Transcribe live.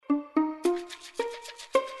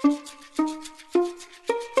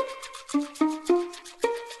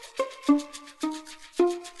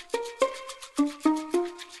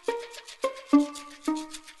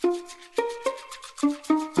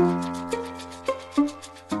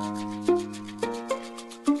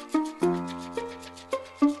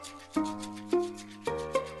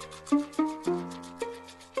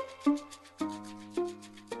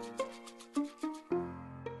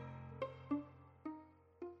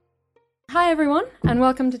Hi everyone, and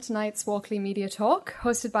welcome to tonight's Walkley Media Talk,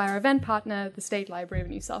 hosted by our event partner, the State Library of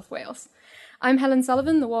New South Wales. I'm Helen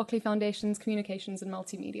Sullivan, the Walkley Foundation's Communications and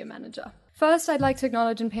Multimedia Manager. First, I'd like to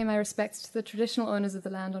acknowledge and pay my respects to the traditional owners of the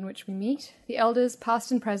land on which we meet, the elders,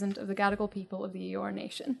 past and present, of the Gadigal people of the Eora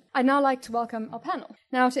Nation. I'd now like to welcome our panel.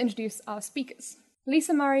 Now to introduce our speakers.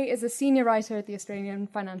 Lisa Murray is a senior writer at the Australian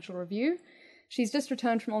Financial Review. She's just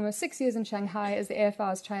returned from almost 6 years in Shanghai as the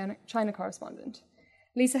AFR's China correspondent.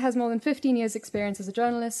 Lisa has more than 15 years' experience as a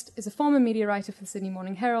journalist, is a former media writer for the Sydney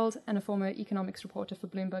Morning Herald, and a former economics reporter for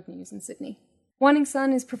Bloomberg News in Sydney. Wan-Ning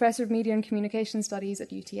Sun is Professor of Media and Communication Studies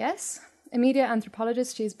at UTS. A media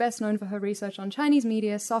anthropologist, she is best known for her research on Chinese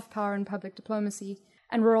media, soft power and public diplomacy,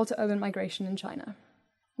 and rural-to-urban migration in China.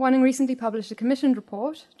 Wan-Ning recently published a commissioned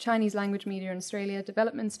report, Chinese Language Media in Australia,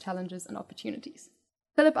 Developments, Challenges and Opportunities.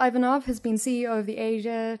 Philip Ivanov has been CEO of the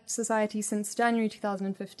Asia Society since January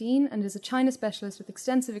 2015 and is a China specialist with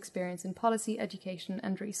extensive experience in policy, education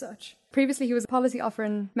and research. Previously, he was a policy officer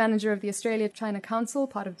and manager of the Australia-China Council,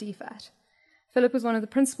 part of DFAT. Philip was one of the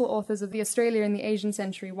principal authors of the Australia in the Asian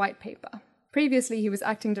Century White Paper. Previously, he was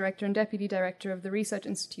acting director and deputy director of the Research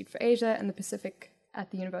Institute for Asia and the Pacific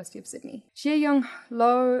at the University of Sydney. Xie-Yong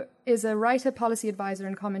Lo is a writer, policy advisor,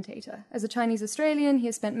 and commentator. As a Chinese Australian, he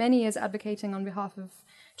has spent many years advocating on behalf of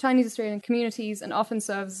Chinese Australian communities and often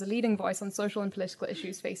serves as a leading voice on social and political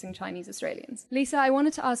issues facing Chinese Australians. Lisa, I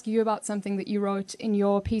wanted to ask you about something that you wrote in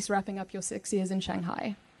your piece wrapping up your 6 years in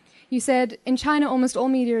Shanghai. You said, in China, almost all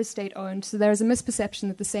media is state-owned, so there is a misperception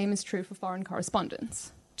that the same is true for foreign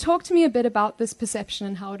correspondents. Talk to me a bit about this perception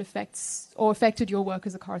and how it affects or affected your work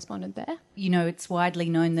as a correspondent there. You know, it's widely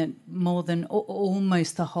known that more than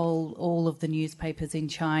almost all of the newspapers in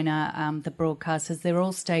China, the broadcasters, they're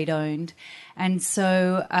all state-owned. And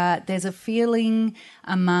so there's a feeling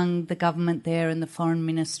among the government there and the foreign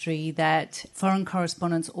ministry that foreign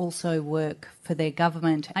correspondents also work for their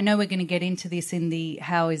government. I know we're going to get into this in the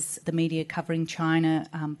how is the media covering China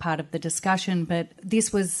part of the discussion, but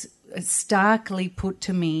this was starkly put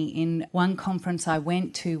to me in one conference I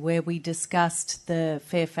went to where we discussed the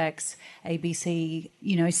Fairfax ABC,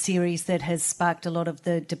 series that has sparked a lot of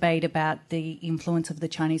the debate about the influence of the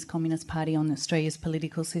Chinese Communist Party on Australia's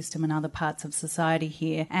political system and other parts of society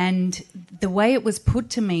here. And the way it was put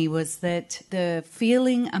to me was that the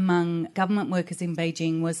feeling among government workers in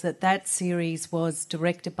Beijing was that that series was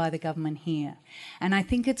directed by the government here. And I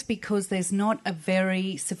think it's because there's not a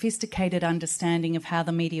very sophisticated understanding of how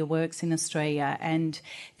the media works in Australia, and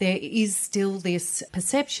there is still this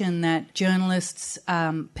perception that journalists,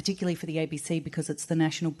 particularly for the ABC because it's the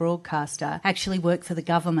national broadcaster, actually work for the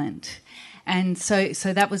government. And so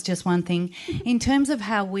that was just one thing. In terms of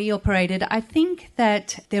how we operated, I think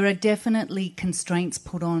that there are definitely constraints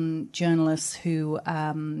put on journalists who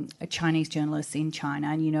are Chinese journalists in China.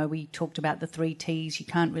 And, we talked about the 3 Ts. You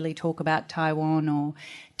can't really talk about Taiwan or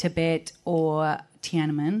Tibet or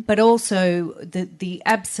Tiananmen. But also the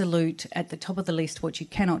absolute, at the top of the list, what you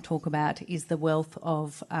cannot talk about is the wealth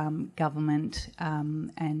of government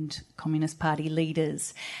and Communist Party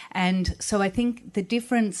leaders. And so I think the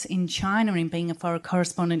difference in China, in being a foreign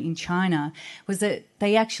correspondent in China, was that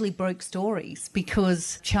they actually broke stories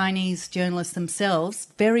because Chinese journalists themselves,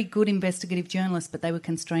 very good investigative journalists, but they were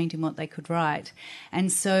constrained in what they could write.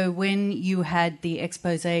 And so when you had the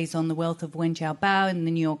exposés on the wealth of Wen Jiabao in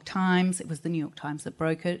the New York Times, it was the New York Times that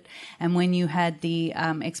broke it. And when you had the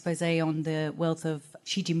exposé on the wealth of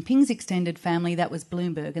Xi Jinping's extended family, that was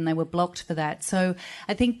Bloomberg, and they were blocked for that. So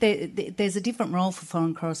I think there's a different role for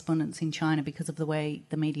foreign correspondents in China because of the way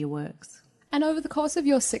the media works. And over the course of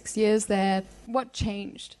your 6 years there, what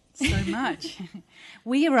changed? So much.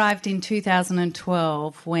 We arrived in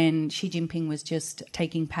 2012 when Xi Jinping was just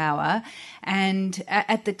taking power, and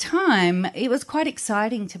at the time it was quite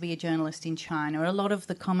exciting to be a journalist in China. A lot of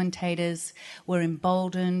the commentators were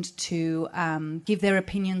emboldened to give their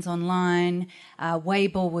opinions online.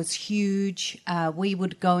 Weibo was huge. We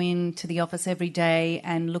would go into the office every day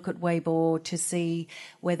and look at Weibo to see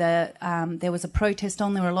whether there was a protest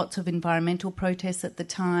on. There were lots of environmental protests at the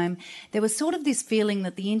time. There was sort of this feeling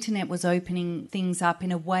that the internet was opening things up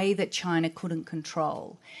in a way that China couldn't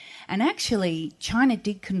control. And actually, China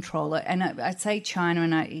did control it. And I say China,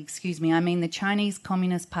 and I mean the Chinese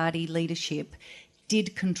Communist Party leadership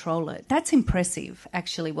did control it. That's impressive,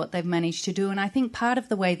 actually, what they've managed to do. And I think part of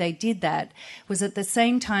the way they did that was at the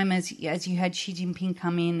same time as you had Xi Jinping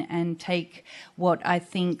come in and take what I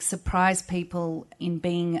think surprised people in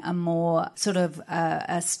being a more sort of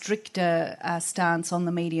a stricter stance on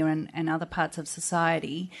the media and other parts of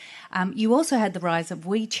society. You also had the rise of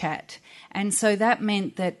WeChat. And so that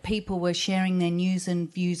meant that people were sharing their news and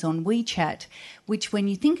views on WeChat, which when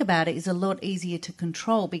you think about it is a lot easier to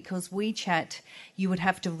control, because WeChat you would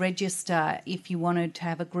have to register if you wanted to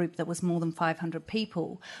have a group that was more than 500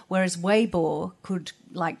 people, whereas Weibo could,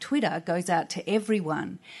 like Twitter, goes out to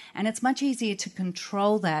everyone. And it's much easier to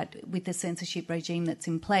control that with the censorship regime that's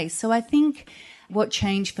in place. So I think what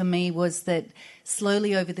changed for me was that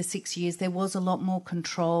slowly over the 6 years there was a lot more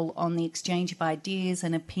control on the exchange of ideas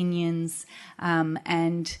and opinions,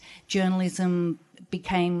 and journalism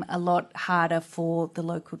became a lot harder for the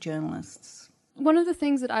local journalists. One of the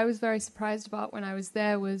things that I was very surprised about when I was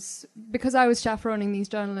there was, because I was chaperoning these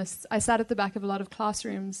journalists, I sat at the back of a lot of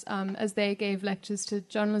classrooms as they gave lectures to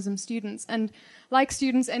journalism students. And like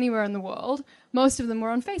students anywhere in the world, most of them were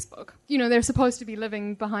on Facebook. You know, they're supposed to be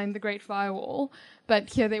living behind the Great Firewall, but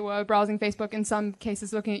here they were browsing Facebook, in some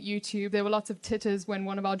cases looking at YouTube. There were lots of titters when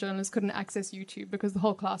one of our journalists couldn't access YouTube because the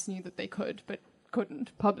whole class knew that they could, but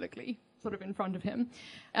couldn't publicly, sort of in front of him.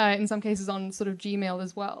 In some cases on sort of Gmail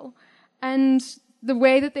as well. And the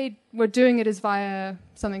way that they were doing it is via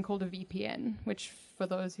something called a VPN, which, for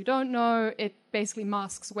those who don't know, it basically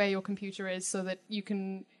masks where your computer is so that you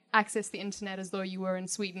can access the internet as though you were in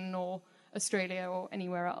Sweden or Australia or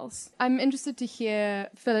anywhere else. I'm interested to hear,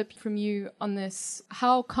 Philip, from you on this,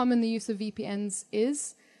 how common the use of VPNs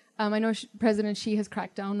is. I know President Xi has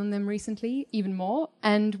cracked down on them recently, even more,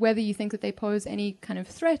 and whether you think that they pose any kind of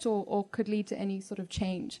threat or could lead to any sort of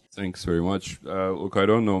change. Thanks very much. Look, I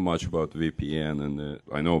don't know much about VPN, and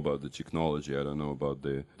I know about the technology. I don't know about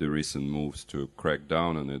the recent moves to crack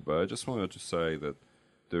down on it, but I just wanted to say that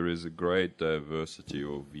there is a great diversity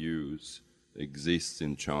of views exists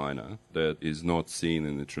in China that is not seen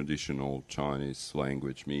in the traditional Chinese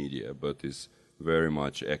language media, but is very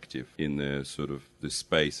much active in the sort of the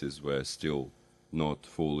spaces where still not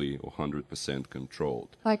fully or 100%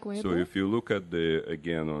 controlled. Like Weibo? So if you look at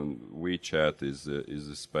again on WeChat is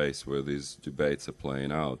a space where these debates are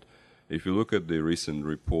playing out. If you look at the recent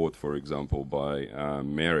report, for example, by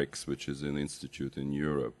Merix, which is an institute in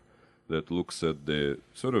Europe, that looks at the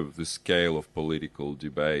sort of the scale of political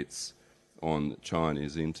debates on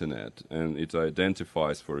Chinese internet, and it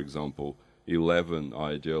identifies, for example, 11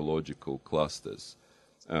 ideological clusters.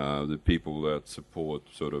 The people that support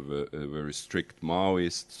sort of a very strict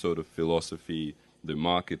Maoist sort of philosophy, the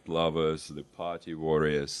market lovers, the party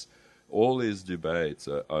warriors. All these debates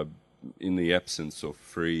are in the absence of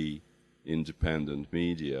free, independent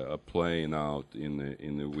media, are playing out in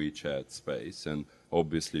the WeChat space. And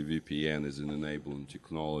obviously VPN is an enabling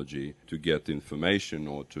technology to get information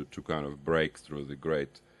or to kind of break through the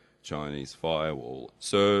great Chinese firewall.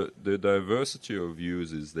 So the diversity of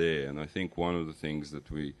views is there, and I think one of the things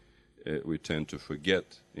that we tend to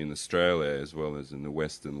forget in Australia as well as in the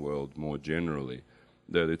Western world more generally,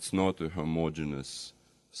 that it's not a homogeneous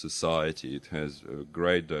society. It has a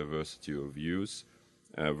great diversity of views,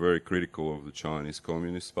 very critical of the Chinese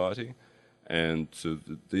Communist Party, and so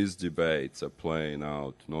these debates are playing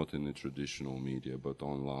out not in the traditional media but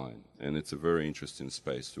online, and it's a very interesting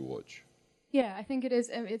space to watch. Yeah, I think it is.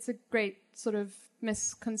 It's a great sort of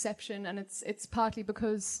misconception, and it's partly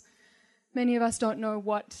because many of us don't know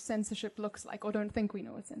what censorship looks like, or don't think we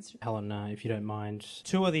know what censorship. Helen, if you don't mind,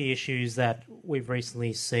 two of the issues that we've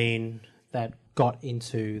recently seen that got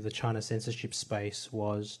into the China censorship space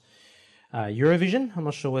was Eurovision. I'm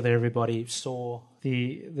not sure whether everybody saw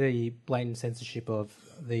the blatant censorship of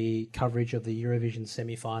the coverage of the Eurovision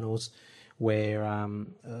semi-finals, where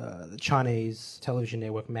the Chinese television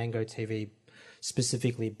network Mango TV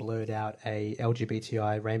specifically blurred out a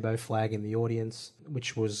LGBTI rainbow flag in the audience,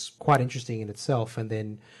 which was quite interesting in itself. And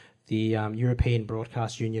then the European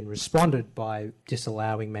Broadcast Union responded by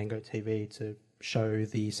disallowing Mango TV to show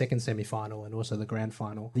the second semi-final and also the grand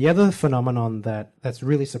final. The other phenomenon that's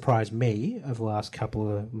really surprised me over the last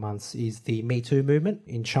couple of months is the Me Too movement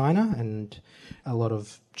in China, and a lot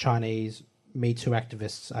of Chinese Me Too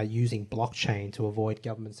activists are using blockchain to avoid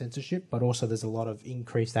government censorship, but also there's a lot of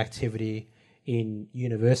increased activity in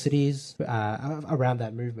universities around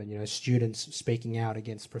that movement, you know, students speaking out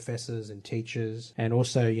against professors and teachers. And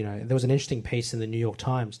also, you know, there was an interesting piece in the New York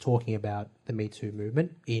Times talking about the Me Too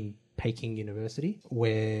movement in Peking University,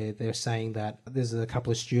 where they're saying that there's a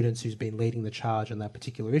couple of students who's been leading the charge on that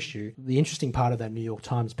particular issue. The interesting part of that New York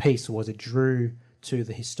Times piece was it drew to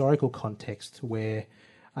the historical context where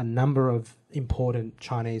a number of important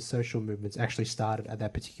Chinese social movements actually started at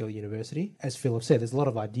that particular university. As Philip said, there's a lot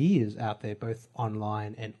of ideas out there, both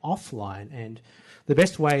online and offline, and the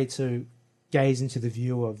best way to gaze into the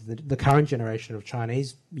view of the current generation of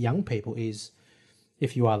Chinese young people is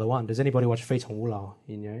If You Are the One. Does anybody watch Fei Tong Wu Lao?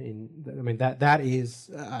 That is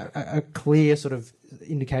a clear sort of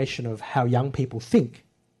indication of how young people think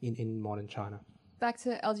in modern China. Back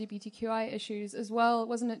to LGBTQI issues as well,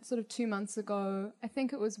 wasn't it sort of 2 months ago? I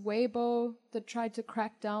think it was Weibo that tried to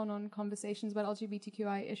crack down on conversations about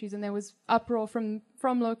LGBTQI issues, and there was uproar from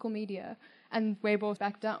local media, and Weibo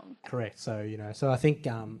backed down. Correct. So, I think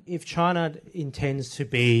if China intends to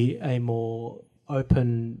be a more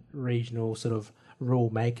open regional sort of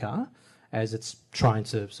rule maker, as it's trying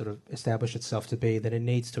to sort of establish itself to be, then it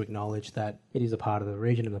needs to acknowledge that it is a part of the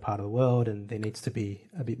region and a part of the world, and there needs to be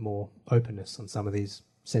a bit more openness on some of these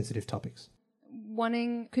sensitive topics.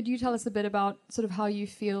 Could you tell us a bit about sort of how you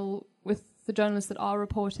feel with the journalists that are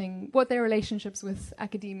reporting, what their relationships with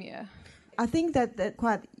academia? I think that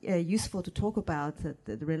quite useful to talk about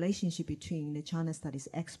the relationship between the China studies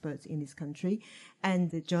experts in this country and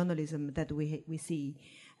the journalism that we see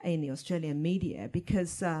in the Australian media,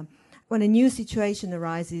 because when a new situation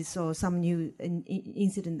arises or some new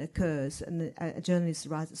incident occurs and a journalist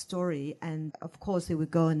writes a story, and of course they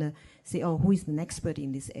would go and say, oh, who is an expert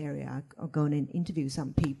in this area, or go and interview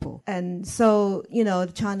some people. And so,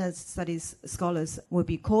 the China studies scholars will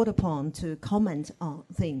be called upon to comment on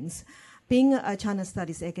things. Being a China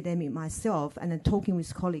studies academic myself and then talking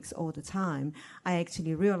with colleagues all the time, I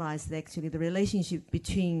actually realized that the relationship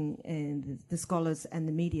between the scholars and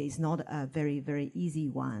the media is not a very, very easy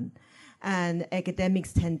one. And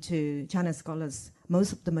academics China scholars,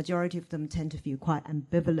 the majority of them tend to feel quite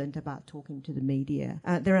ambivalent about talking to the media.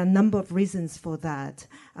 There are a number of reasons for that.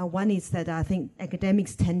 One is that I think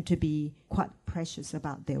academics tend to be quite precious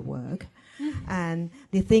about their work. And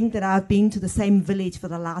they think that I've been to the same village for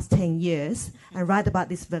the last 10 years and write about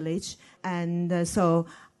this village. And so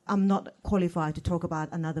I'm not qualified to talk about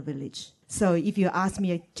another village. So if you ask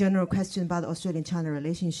me a general question about the Australian-China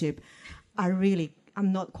relationship,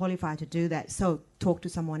 I'm not qualified to do that, so talk to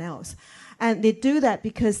someone else. And they do that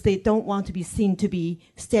because they don't want to be seen to be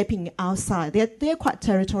stepping outside. They're quite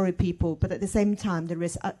territorial people, but at the same time, they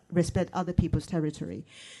respect other people's territory.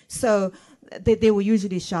 So they will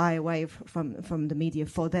usually shy away from the media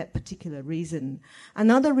for that particular reason.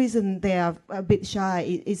 Another reason they are a bit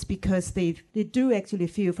shy is because they do actually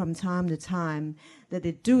feel from time to time that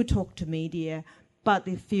they do talk to media, but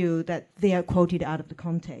they feel that they are quoted out of the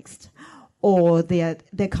context. Or they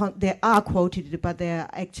are quoted, but they are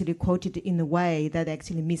actually quoted in a way that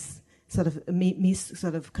actually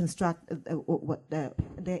construct what their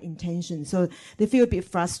intention. So they feel a bit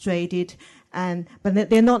frustrated, but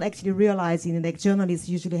they're not actually realizing that journalists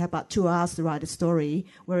usually have about 2 hours to write a story,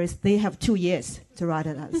 whereas they have 2 years to write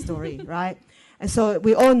a story, right? And so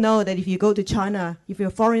we all know that if you go to China, if you're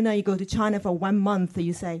a foreigner, you go to China for 1 month,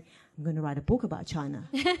 you say, I'm going to write a book about China,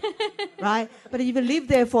 right? But if you live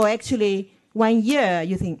there for actually 1 year,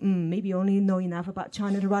 you think, maybe you only know enough about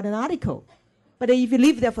China to write an article. But if you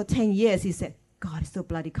live there for 10 years, you say, God, it's so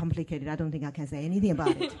bloody complicated. I don't think I can say anything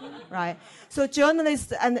about it, right? So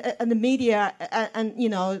journalists and the media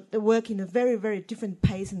they work in a very, very different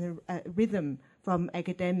pace and rhythm from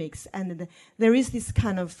academics. And there is this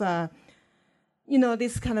kind of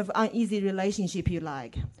this kind of uneasy relationship, you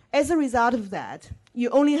like. As a result of that, you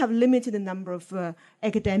only have limited number of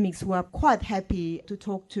academics who are quite happy to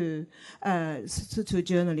talk to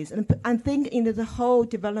journalists. And I think in the whole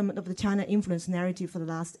development of the China influence narrative for the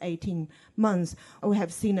last 18 months, we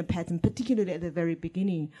have seen a pattern, particularly at the very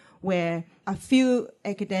beginning, where a few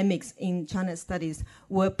academics in China studies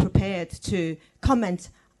were prepared to comment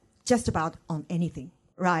just about on anything.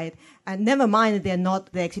 Right, and never mind it's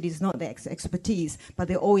not their expertise, but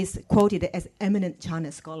they're always quoted as eminent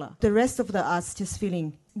China scholar. The rest of us just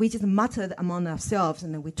feeling, we just muttered among ourselves,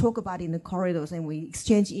 and then we talk about it in the corridors, and we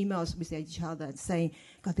exchange emails with each other saying,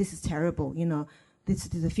 God, this is terrible,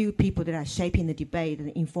 There's a few people that are shaping the debate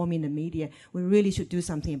and informing the media. We really should do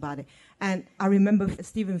something about it. And I remember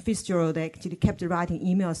Stephen Fitzgerald actually kept writing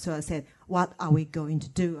emails to us, said, what are we going to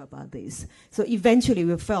do about this? So eventually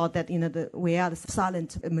we felt that we are the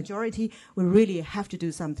silent majority. We really have to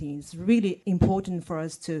do something. It's really important for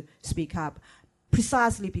us to speak up.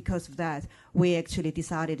 Precisely because of that, we actually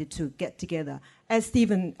decided to get together. As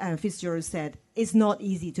Stephen Fitzgerald said, it's not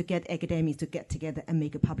easy to get academics to get together and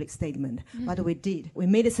make a public statement, but we did. We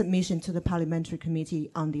made a submission to the Parliamentary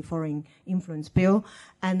Committee on the Foreign Influence Bill,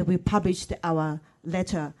 and we published our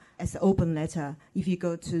letter as an open letter. If you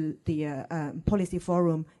go to the policy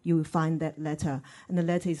forum, you will find that letter. And the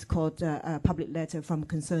letter is called a public letter from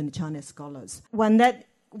concerned China scholars. When that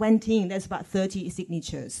went in, there's about 30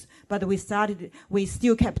 signatures. But we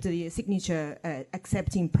still kept the signature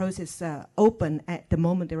accepting process open. At the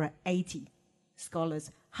moment, there are 80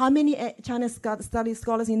 scholars. How many China study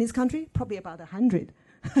scholars in this country? Probably about 100.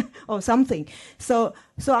 Or something. So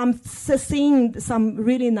I'm seeing some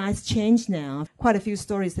really nice change now. Quite a few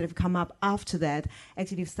stories that have come up after that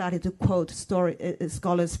actually started to quote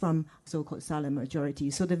scholars from so-called silent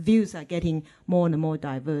majority. So the views are getting more and more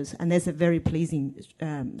diverse, and that's a very pleasing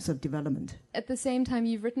sort of development. At the same time,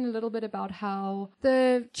 you've written a little bit about how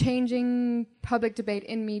the changing public debate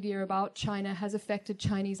in media about China has affected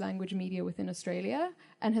Chinese language media within Australia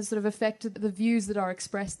and has sort of affected the views that are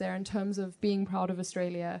expressed there in terms of being proud of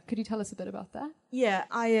Australia. Could you tell us a bit about that? Yeah,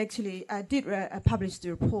 I actually did publish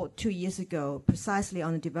the report 2 years ago precisely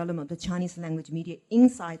on the development of the Chinese language media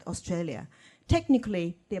inside Australia.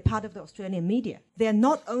 Technically, they're part of the Australian media. They're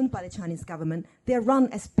not owned by the Chinese government. They're run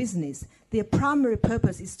as business. Their primary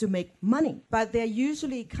purpose is to make money. But they're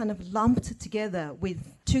usually kind of lumped together with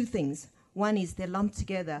two things. One is they're lumped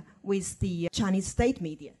together with the Chinese state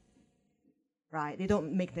media. Right? They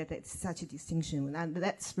don't make that such a distinction, and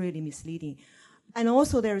that's really misleading. And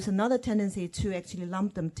also there is another tendency to actually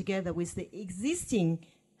lump them together with the existing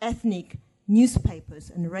ethnic newspapers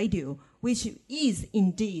and radio, which is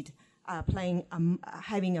indeed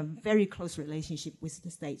having a very close relationship with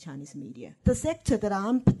the state Chinese media. The sector that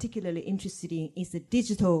I'm particularly interested in is the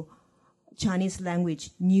digital Chinese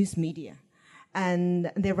language news media,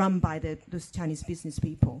 and they're run by those Chinese business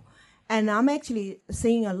people. And I'm actually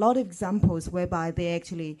seeing a lot of examples whereby they're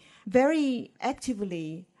actually very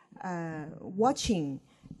actively watching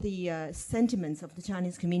the sentiments of the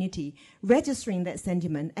Chinese community, registering that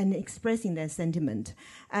sentiment and expressing that sentiment.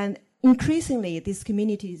 And increasingly, these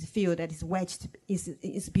communities feel that it's wedged,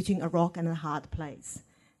 is between a rock and a hard place.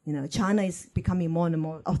 You know, China is becoming more and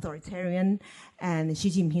more authoritarian, and Xi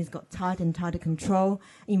Jinping's got tighter and tighter control.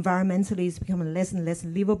 Environmentally, it's becoming less and less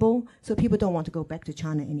livable, so people don't want to go back to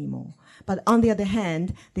China anymore. But on the other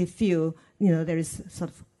hand, they feel, there is sort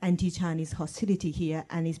of anti-Chinese hostility here,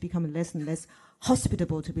 and it's becoming less and less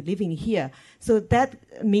hospitable to be living here. So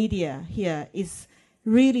that media here is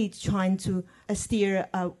really trying to steer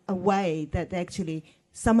a way that actually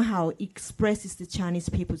somehow expresses the Chinese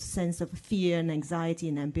people's sense of fear and anxiety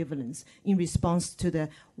and ambivalence in response to the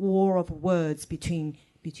war of words between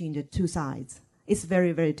the two sides. It's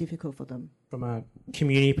very, very difficult for them. From a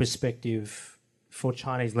community perspective, for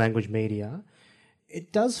Chinese language media,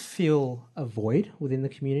 it does feel a void within the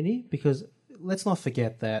community, because let's not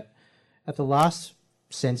forget that at the last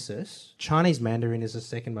census, Chinese Mandarin is the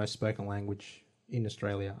second most spoken language in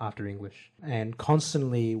Australia after English. And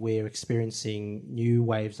constantly we're experiencing new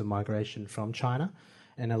waves of migration from China,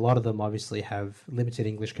 and a lot of them obviously have limited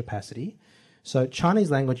English capacity. So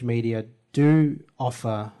Chinese language media do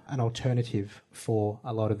offer an alternative for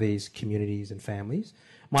a lot of these communities and families.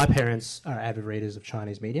 My parents are avid readers of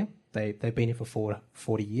Chinese media. They've been here for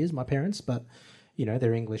 40 years, my parents, but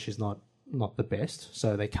their English is not the best,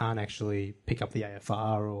 so they can't actually pick up the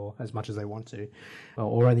AFR or as much as they want to,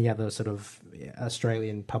 or any other sort of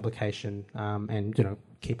Australian publication, and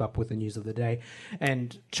keep up with the news of the day.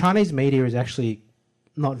 And Chinese media is actually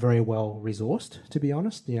not very well resourced, to be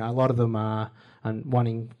honest. A lot of them are,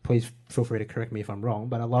 and please feel free to correct me if I'm wrong,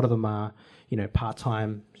 but a lot of them are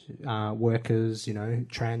part-time workers,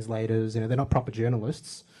 translators. They're not proper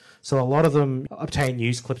journalists. So a lot of them obtain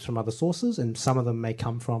news clips from other sources, and some of them may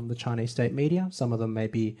come from the Chinese state media. Some of them may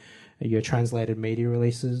be your translated media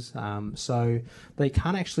releases. So they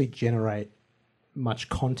can't actually generate much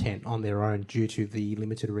content on their own due to the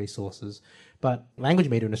limited resources. But language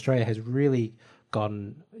media in Australia has really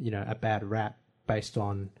gotten, a bad rap based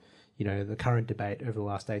on, the current debate over the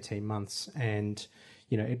last 18 months. And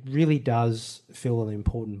it really does fill an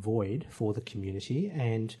important void for the community.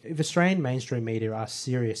 And if Australian mainstream media are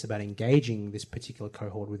serious about engaging this particular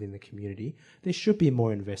cohort within the community, there should be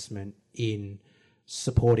more investment in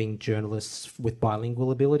supporting journalists with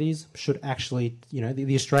bilingual abilities. Should actually,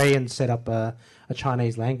 the Australians set up a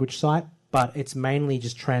Chinese language site, but it's mainly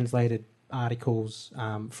just translated articles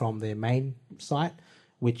from their main site,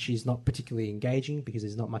 which is not particularly engaging because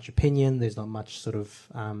there's not much opinion, there's not much sort of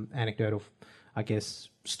anecdotal,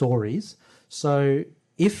 stories. So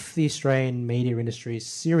if the Australian media industry is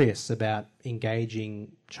serious about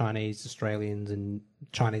engaging Chinese Australians and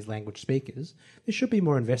Chinese language speakers, there should be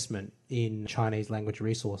more investment in Chinese language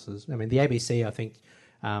resources. I mean, the ABC, I think,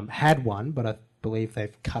 had one, but I believe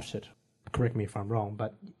they've cut it. Correct me if I'm wrong.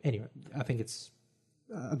 But anyway, I think it's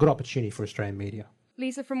a good opportunity for Australian media.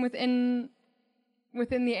 Lisa, from within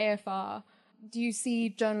the AFR, do you see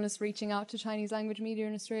journalists reaching out to Chinese language media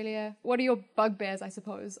in Australia? What are your bugbears, I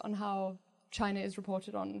suppose, on how China is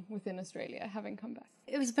reported on within Australia, having come back?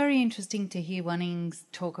 It was very interesting to hear Wanning's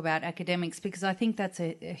talk about academics, because I think that's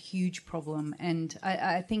a huge problem, and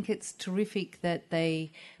I think it's terrific that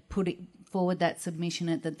they put forward that submission,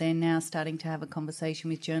 that they're now starting to have a conversation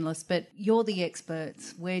with journalists. But you're the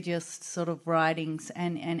experts. We're just sort of writings.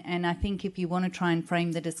 And I think if you want to try and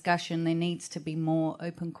frame the discussion, there needs to be more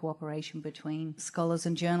open cooperation between scholars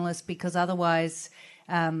and journalists, because otherwise,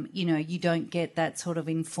 you don't get that sort of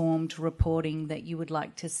informed reporting that you would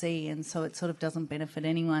like to see. And so it sort of doesn't benefit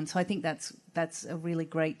anyone. So I think that's a really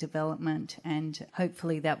great development, and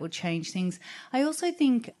hopefully that will change things. I also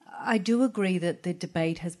think I do agree that the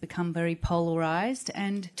debate has become very polarised,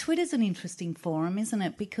 and Twitter's an interesting forum, isn't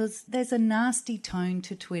it? Because there's a nasty tone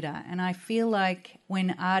to Twitter, and I feel like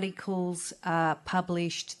when articles are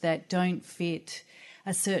published that don't fit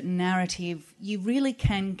a certain narrative, you really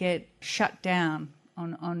can get shut down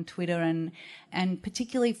on Twitter, and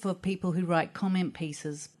particularly for people who write comment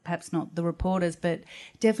pieces, perhaps not the reporters, but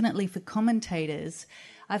definitely for commentators.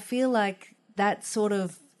 I feel like that sort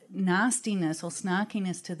of nastiness or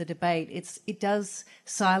snarkiness to the debate, it does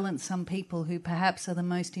silence some people who perhaps are the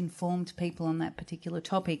most informed people on that particular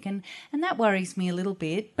topic, and that worries me a little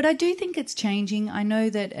bit. But I do think it's changing. I know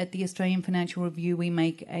that at the Australian Financial Review we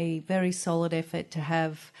make a very solid effort to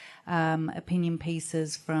have opinion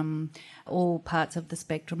pieces from all parts of the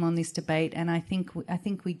spectrum on this debate, and I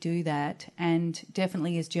think we do that. And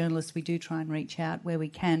definitely as journalists we do try and reach out where we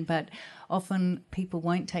can, but often people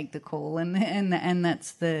won't take the call, and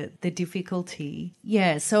that's the difficulty.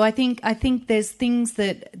 Yeah, so I think there's things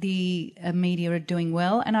that the media are doing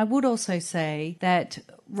well, and I would also say that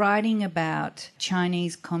writing about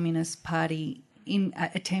Chinese Communist Party in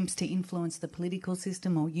attempts to influence the political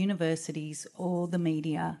system or universities or the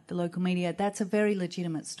media, the local media, that's a very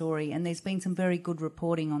legitimate story, and there's been some very good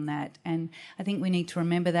reporting on that, and I think we need to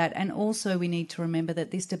remember that. And also we need to remember that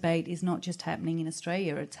this debate is not just happening in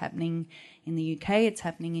Australia, it's happening in the UK, it's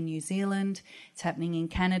happening in New Zealand, it's happening in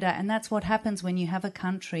Canada, and that's what happens when you have a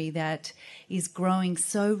country that is growing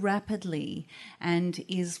so rapidly and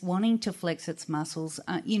is wanting to flex its muscles,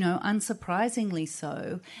 unsurprisingly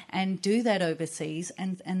so, and do that overseas,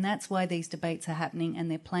 and that's why these debates are happening and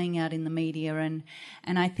they're playing out in the media,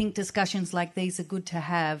 and I think discussions like these are good to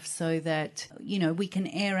have so that, we can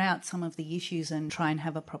air out some of the issues and try and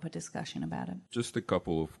have a proper discussion about it. Just a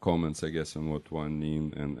couple of comments, I guess, on what Wan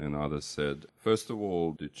Ning and others said. First of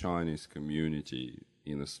all, the Chinese community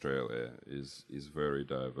in Australia is very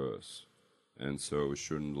diverse, and so we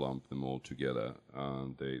shouldn't lump them all together.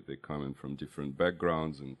 They come in from different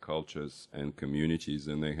backgrounds and cultures and communities,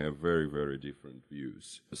 and they have very, very different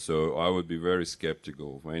views. So I would be very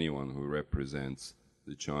skeptical of anyone who represents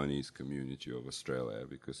the Chinese community of Australia,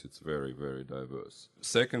 because it's very, very diverse.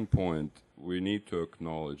 Second point, we need to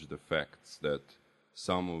acknowledge the facts that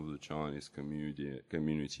some of the Chinese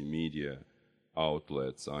community media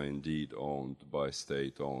outlets are indeed owned by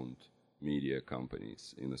state-owned media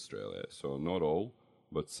companies in Australia. So not all,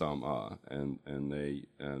 but some are, and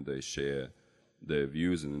they share their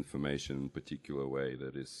views and information in a particular way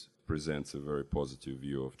that presents a very positive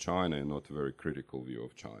view of China and not a very critical view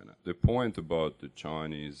of China. The point about the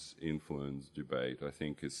Chinese influence debate, I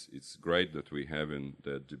think it's great that we have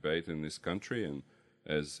that debate in this country, and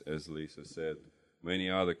as Lisa said, many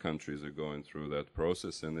other countries are going through that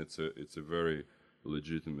process, and it's a very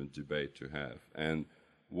legitimate debate to have. And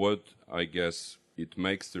what I guess it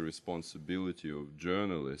makes the responsibility of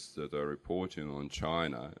journalists that are reporting on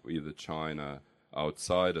China, either China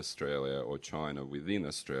outside Australia or China within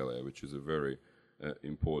Australia, which is a very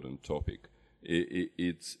important topic,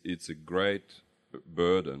 it's a great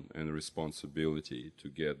burden and responsibility to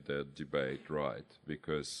get that debate right,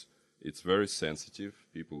 because it's very sensitive.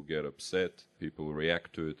 People get upset. People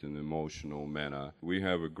react to it in an emotional manner. We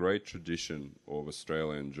have a great tradition of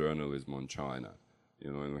Australian journalism on China,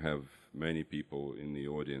 and we have many people in the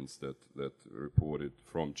audience that reported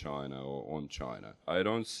from China or on China. I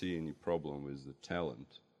don't see any problem with the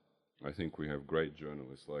talent. I think we have great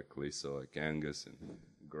journalists like Lisa, like Angus and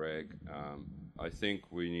Greg. I think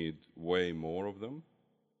we need way more of them,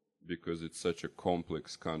 because it's such a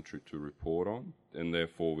complex country to report on, and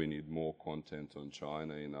therefore we need more content on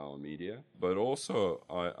China in our media. But also,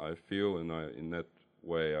 I feel, in that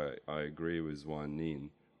way, I agree with Wan Ning,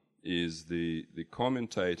 is the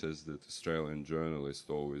commentators that Australian journalists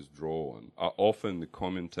always draw on are often the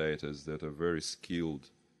commentators that are very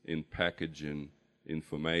skilled in packaging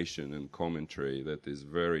information and commentary that is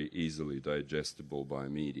very easily digestible by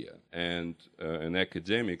media. And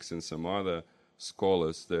academics and some other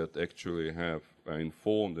scholars that actually are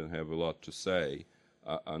informed and have a lot to say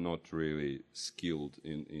are not really skilled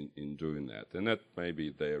in doing that. And that may be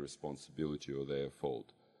their responsibility or their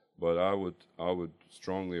fault. But I would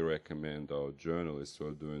strongly recommend our journalists who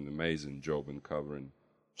are doing an amazing job in covering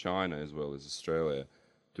China as well as Australia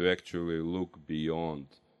to actually look beyond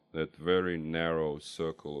that very narrow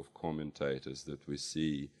circle of commentators that we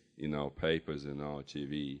see in our papers and our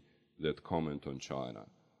TV that comment on China.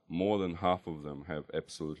 More than half of them have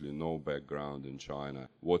absolutely no background in China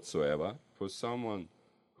whatsoever. For someone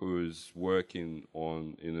who is working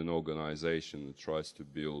in an organization that tries to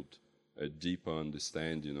build a deeper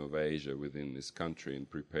understanding of Asia within this country and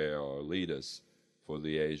prepare our leaders for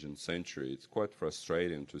the Asian century, it's quite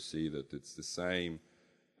frustrating to see that it's the same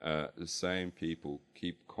people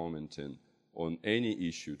keep commenting on any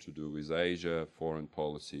issue to do with Asia, foreign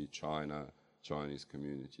policy, China, Chinese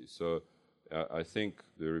community. So I think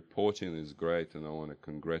the reporting is great, and I want to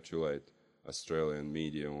congratulate Australian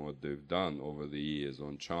media on what they've done over the years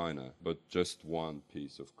on China. But just one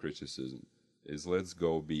piece of criticism is let's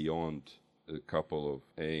go beyond a couple of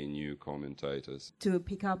ANU commentators. To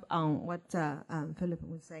pick up on what Philip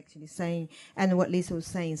was actually saying and what Lisa was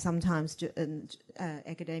saying, sometimes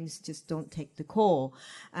academics just don't take the call.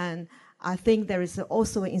 And I think there is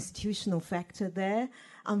also an institutional factor there.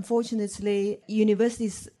 Unfortunately,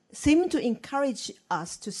 universities seem to encourage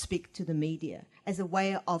us to speak to the media as a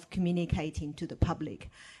way of communicating to the public.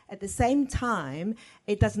 At the same time,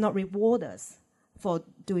 it does not reward us for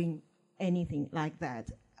doing anything like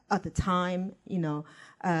that. At the time,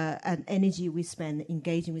 and energy we spend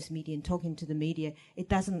engaging with media and talking to the media, it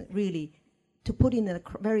doesn't really, to put in a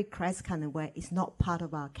very crass kind of way, it's not part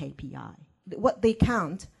of our KPI. What they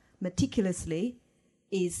count meticulously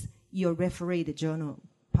is your refereed journal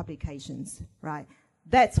publications, right?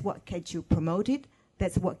 That's what gets you promoted.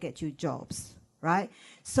 That's what gets you jobs, right?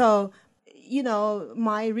 So,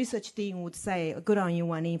 my research team would say, good on you,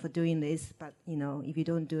 Wan Ning, for doing this, but, if you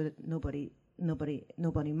don't do it, nobody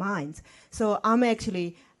minds. So I'm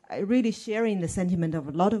actually really sharing the sentiment of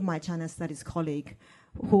a lot of my China Studies colleagues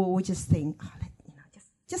who would just think,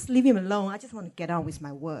 just leave him alone. I just want to get on with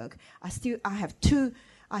my work. I have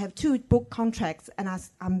two book contracts, and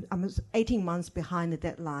I'm 18 months behind the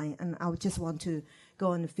deadline, and I would just want to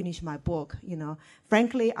go and finish my book.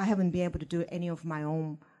 Frankly, I haven't been able to do any of my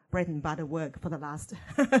own bread and butter work for the last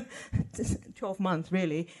 12 months,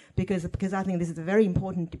 really, because I think this is a very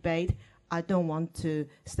important debate. I don't want to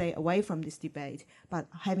stay away from this debate. But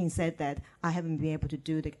having said that, I haven't been able to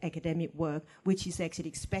do the academic work, which is actually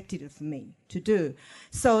expected of me to do.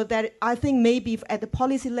 So that I think maybe at the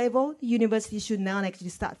policy level, the university should now actually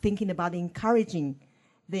start thinking about encouraging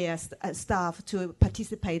their staff to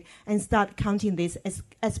participate and start counting this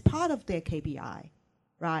as part of their KPI,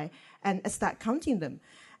 right? And start counting them.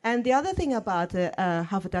 And the other thing about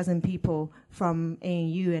half a dozen people from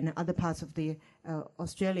ANU and other parts of the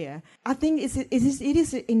Australia, I think it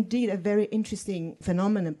is indeed a very interesting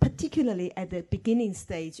phenomenon, particularly at the beginning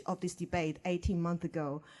stage of this debate 18 months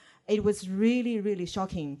ago. It was really, really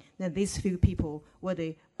shocking that these few people were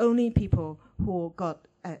the only people who got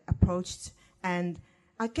approached. And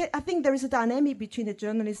I think there is a dynamic between the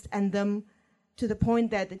journalists and them to the point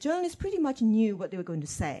that the journalists pretty much knew what they were going to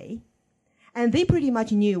say. And they pretty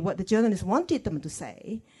much knew what the journalists wanted them to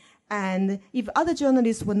say. And if other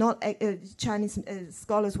journalists were not, Chinese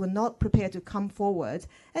scholars were not prepared to come forward,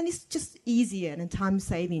 and it's just easier and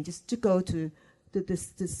time-saving just to go to the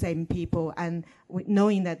same people and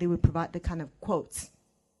knowing that they will provide the kind of quotes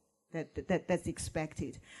that's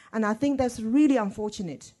expected. And I think that's really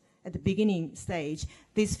unfortunate at the beginning stage.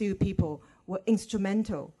 These few people were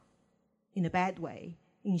instrumental in a bad way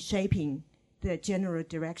in shaping the general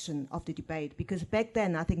direction of the debate, because back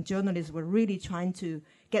then I think journalists were really trying to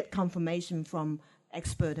get confirmation from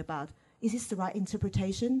experts about, is this the right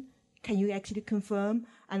interpretation? Can you actually confirm?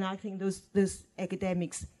 And I think those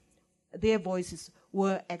academics, their voices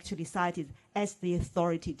were actually cited as the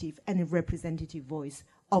authoritative and representative voice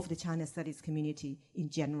of the China Studies community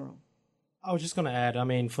in general. I was just going to add,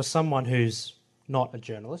 for someone who's not a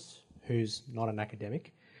journalist, who's not an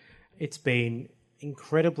academic, it's been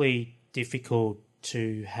incredibly difficult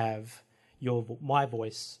to have my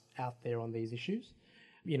voice out there on these issues.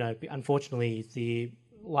 Unfortunately,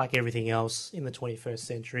 like everything else in the 21st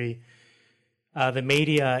century, the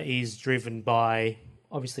media is driven by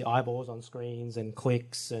obviously eyeballs on screens and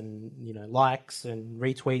clicks and likes and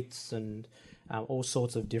retweets and all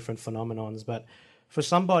sorts of different phenomenons. But for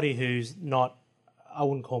somebody who's not I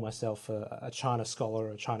wouldn't call myself a China scholar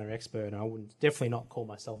or a China expert, and I would definitely not call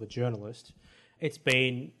myself a journalist. It's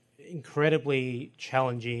been incredibly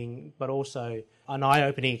challenging, but also an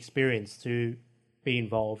eye-opening experience to be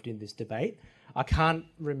involved in this debate. I can't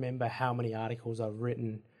remember how many articles I've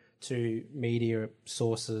written to media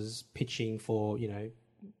sources pitching for,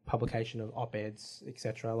 publication of op-eds,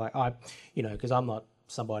 etc. Because I'm not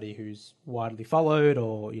somebody who's widely followed,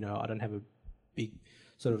 or, I don't have a big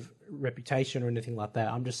sort of reputation or anything like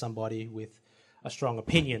that. I'm just somebody with a strong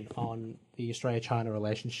opinion on the Australia-China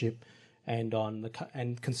relationship and on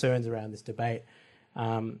and concerns around this debate.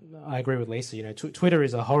 I agree with Lisa. Twitter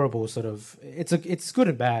is a horrible sort of. It's good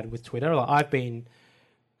and bad with Twitter.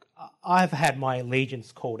 I've had my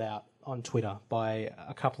allegiance called out on Twitter by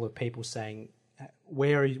a couple of people saying,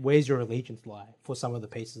 "Where's your allegiance lie?" for some of the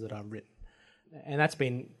pieces that I've written, and that's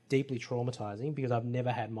been deeply traumatizing because I've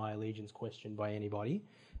never had my allegiance questioned by anybody,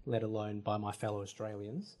 let alone by my fellow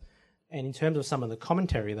Australians. And in terms of some of the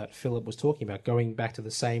commentary that Philip was talking about, going back to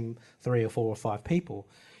the same 3 or 4 or 5 people,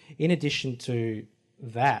 in addition to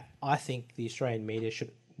that, I think the Australian media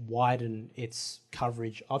should widen its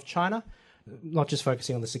coverage of China, not just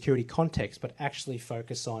focusing on the security context, but actually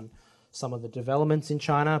focus on some of the developments in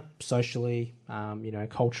China, socially,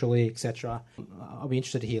 culturally, etc. I'll be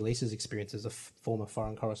interested to hear Lisa's experience as a former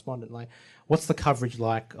foreign correspondent. What's the coverage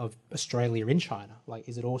like of Australia in China?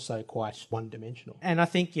 Is it also quite one-dimensional? And I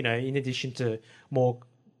think, in addition to more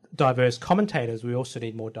diverse commentators, we also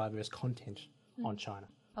need more diverse content on China.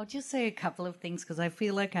 I'll just say a couple of things because I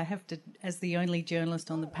feel like I have to, as the only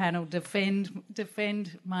journalist on the panel,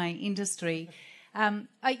 defend my industry.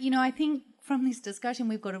 I think from this discussion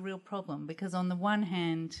we've got a real problem because on the one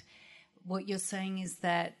hand, what you're saying is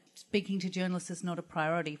that speaking to journalists is not a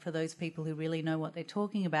priority for those people who really know what they're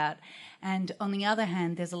talking about. And on the other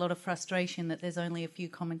hand, there's a lot of frustration that there's only a few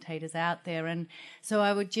commentators out there. And so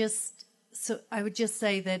I would just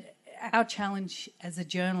say that our challenge as a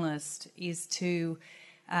journalist is to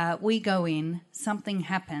we go in, something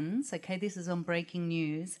happens, okay, this is on breaking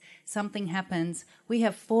news, something happens, we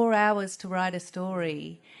have 4 hours to write a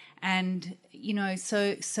story, and,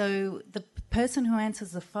 so the person who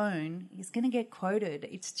answers the phone is going to get quoted.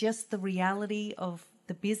 It's just the reality of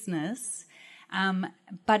the business,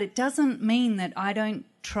 but it doesn't mean that I don't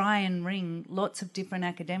try and ring lots of different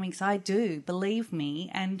academics. I do, believe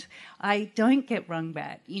me, and I don't get rung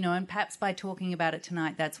back, and perhaps by talking about it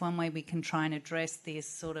tonight, that's one way we can try and address this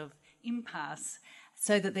sort of impasse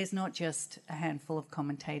so that there's not just a handful of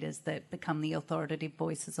commentators that become the authoritative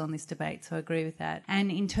voices on this debate. So I agree with that. And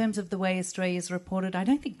in terms of the way Australia's reported, I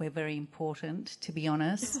don't think we're very important, to be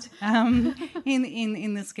honest,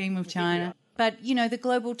 in the scheme of China. But, the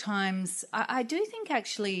Global Times, I do think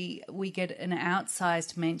actually we get an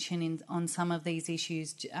outsized mention on some of these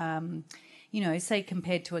issues, say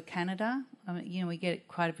compared to a Canada. We get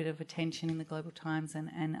quite a bit of attention in the Global Times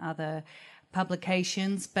and other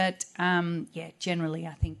publications. But, generally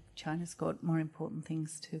I think China's got more important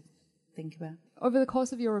things to think about. Over the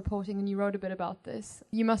course of your reporting, and you wrote a bit about this,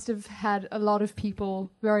 you must have had a lot of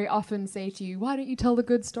people very often say to you, why don't you tell the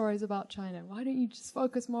good stories about China? Why don't you just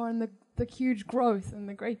focus more on the huge growth and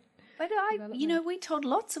the great... But we told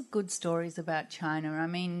lots of good stories about China. I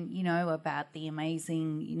mean, about the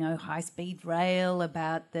amazing, high-speed rail,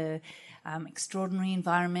 about the extraordinary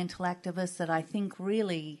environmental activists that I think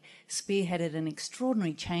really spearheaded an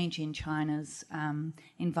extraordinary change in China's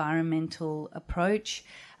environmental approach.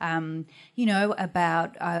 I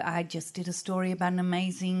just did a story about an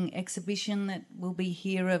amazing exhibition that will be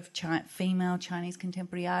here of female Chinese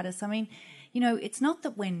contemporary artists. I mean, it's not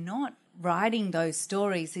that we're not writing those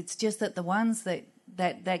stories, it's just that the ones that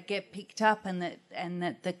get picked up and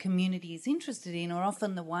that the community is interested in are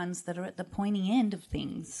often the ones that are at the pointy end of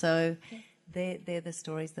things. So they're the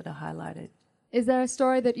stories that are highlighted. Is there a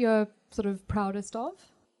story that you're sort of proudest of?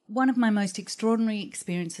 One of my most extraordinary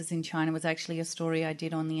experiences in China was actually a story I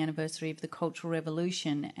did on the anniversary of the Cultural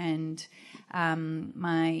Revolution, and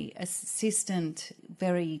my assistant,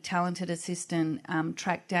 very talented assistant,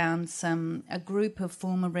 tracked down a group of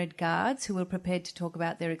former Red Guards who were prepared to talk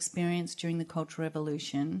about their experience during the Cultural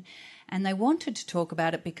Revolution, and they wanted to talk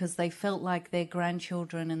about it because they felt like their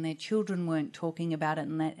grandchildren and their children weren't talking about it,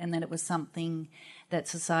 and that it was something that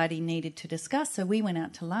society needed to discuss. So we went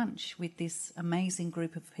out to lunch with this amazing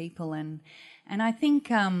group of people, and I think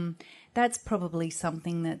that's probably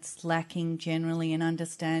something that's lacking generally, an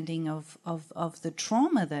understanding of the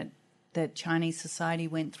trauma that Chinese society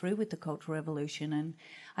went through with the Cultural Revolution, and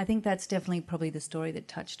I think that's definitely probably the story that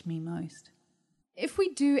touched me most. If we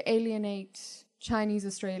do alienate Chinese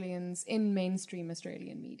Australians in mainstream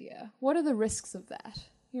Australian media, what are the risks of that?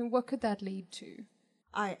 What could that lead to?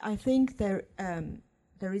 I think there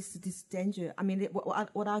is this danger. I mean,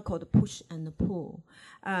 what I call the push and the pull.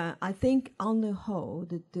 I think on the whole,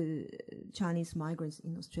 the Chinese migrants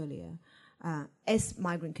in Australia, as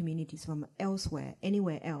migrant communities from elsewhere,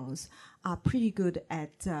 anywhere else, are pretty good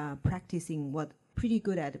at practicing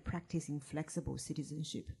flexible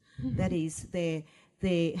citizenship. That is,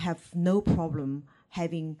 they have no problem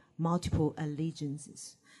having multiple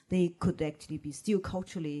allegiances. They could actually be still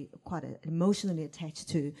culturally quite emotionally attached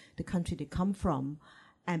to the country they come from,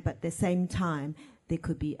 but at the same time, they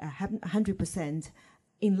could be 100%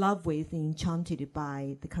 in love with and enchanted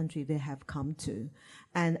by the country they have come to.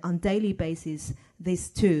 And on daily basis, these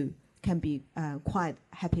two can be quite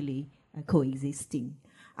happily coexisting.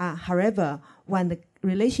 However, when the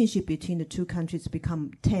relationship between the two countries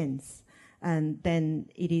become tense, and then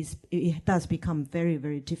it does become very,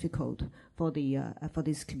 very difficult for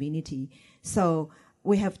this community. So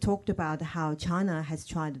we have talked about how China has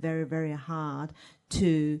tried very, very hard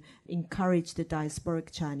to encourage the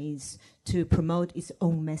diasporic Chinese to promote its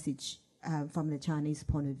own message from the Chinese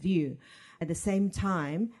point of view. At the same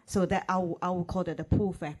time, so that I will call that a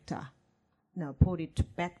pull factor. Now pulled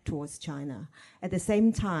it back towards China. At the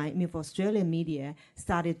same time, if Australian media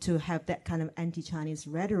started to have that kind of anti-Chinese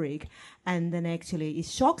rhetoric, and then actually it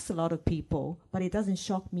shocks a lot of people, but it doesn't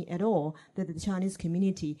shock me at all that the Chinese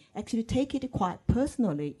community actually take it quite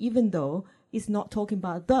personally, even though it's not talking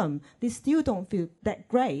about them. They still don't feel that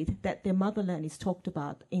great that their motherland is talked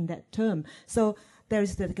about in that term. So there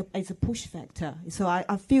is it's a push factor. So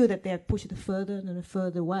I feel that they are pushed further and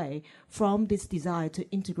further away from this desire to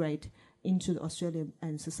integrate into the Australian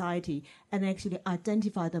society and actually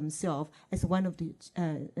identify themselves as one of the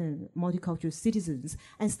multicultural citizens,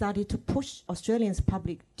 and started to push Australians'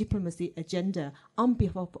 public diplomacy agenda on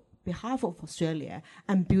behalf of Australia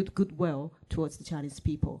and build goodwill towards the Chinese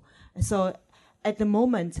people. And so at the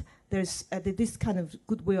moment, there's this kind of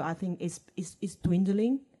goodwill, I think, is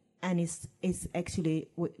dwindling, and is actually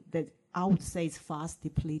that I would say is fast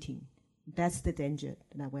depleting. That's the danger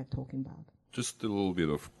that we're talking about. Just a little bit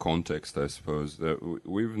of context, I suppose, that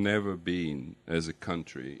we've never been, as a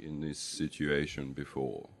country, in this situation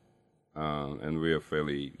before. And we're a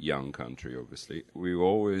fairly young country, obviously. We've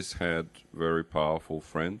always had very powerful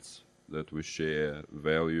friends that we share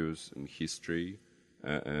values and history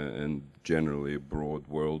and generally a broad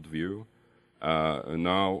worldview. And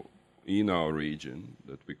now, in our region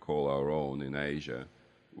that we call our own in Asia,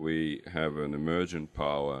 we have an emergent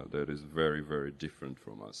power that is very, very different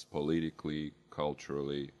from us, politically,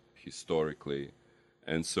 culturally, historically.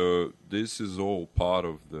 And so this is all part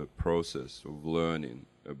of the process of learning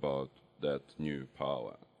about that new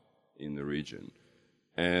power in the region.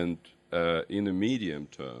 And in the medium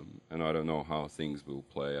term, and I don't know how things will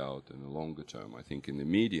play out in the longer term, I think in the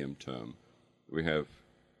medium term, we have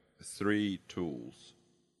 3 tools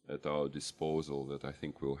at our disposal that I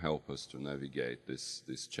think will help us to navigate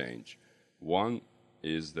this change. One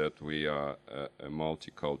is that we are a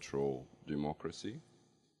multicultural democracy,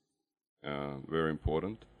 very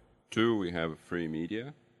important. 2, we have free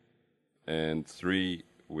media. And 3,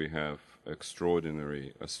 we have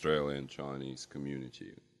extraordinary Australian Chinese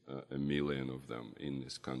community, 1 million of them in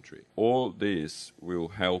this country. All this will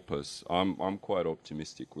help us, I'm quite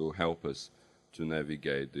optimistic, will help us to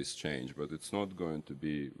navigate this change, but it's not going to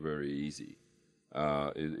be very easy.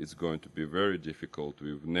 It's going to be very difficult.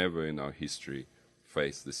 We've never in our history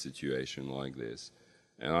faced a situation like this.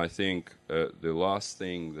 And I think the last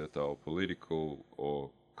thing that our political or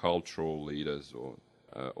cultural leaders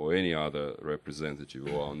or any other representative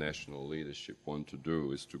of our national leadership want to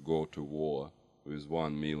do is to go to war with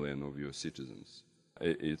 1 million of your citizens.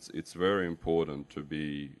 It's very important to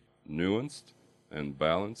be nuanced and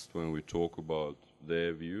balanced when we talk about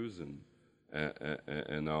their views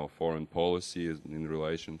and our foreign policy in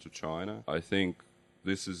relation to China. I think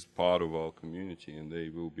this is part of our community, and they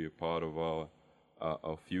will be a part of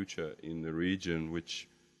our future in the region, which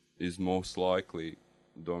is most likely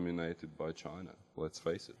dominated by China. Let's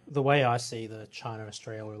face it. The way I see the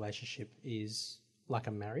China-Australia relationship is like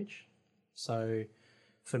a marriage. So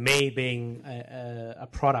for me, being a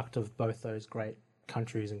product of both those great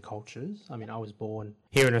countries and cultures. I mean, I was born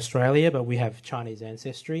here in Australia, but we have Chinese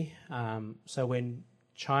ancestry. So when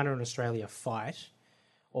China and Australia fight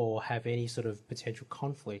or have any sort of potential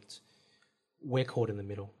conflict, we're caught in the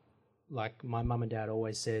middle. Like my mum and dad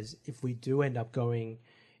always says, if we do end up going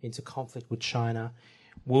into conflict with China,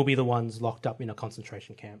 we'll be the ones locked up in a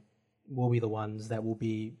concentration camp. We'll be the ones that will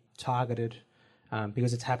be targeted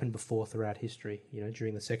because it's happened before throughout history. You know,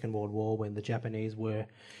 during the Second World War, when the Japanese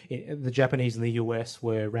and the US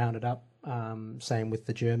were rounded up. Same with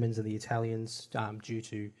the Germans and the Italians due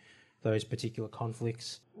to those particular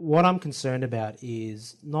conflicts. What I'm concerned about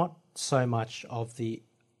is not so much of the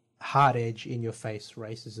hard edge, in-your-face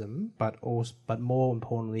racism, but more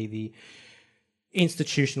importantly, the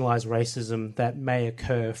institutionalized racism that may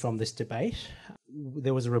occur from this debate.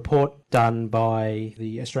 There was a report done by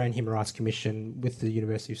the Australian Human Rights Commission with the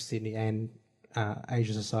University of Sydney and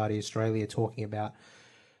Asian Society Australia talking about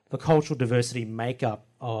the cultural diversity makeup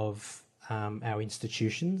of our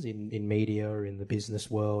institutions in media, in the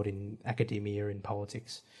business world, in academia, in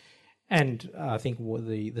politics. And I think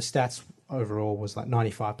the stats overall was like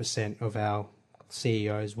 95% of our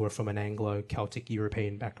CEOs were from an Anglo-Celtic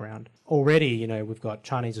European background. Already, you know, we've got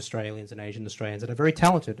Chinese Australians and Asian Australians that are very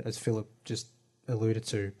talented, as Philip just alluded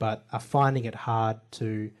to, but are finding it hard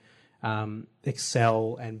to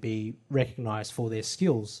excel and be recognised for their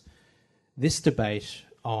skills. This debate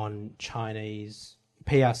on Chinese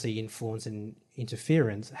PRC influence and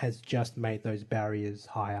interference has just made those barriers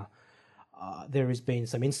higher. There has been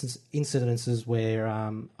some incidences where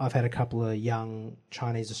I've had a couple of young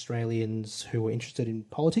Chinese Australians who were interested in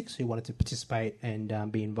politics, who wanted to participate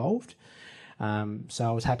and be involved. So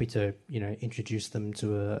I was happy to, introduce them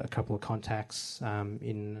to a couple of contacts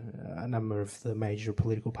in a number of the major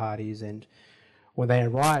political parties. And when they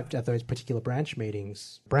arrived at those particular branch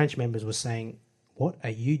meetings, branch members were saying, "What are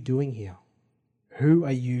you doing here? Who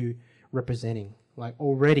are you representing?" Like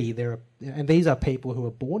already and these are people who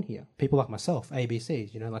are born here, people like myself,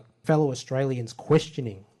 ABCs, like fellow Australians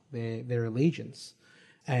questioning their allegiance.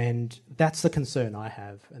 And that's the concern I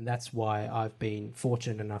have. And that's why I've been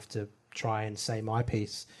fortunate enough to try and say my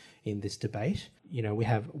piece in this debate. We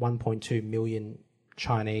have 1.2 million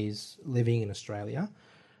Chinese living in Australia.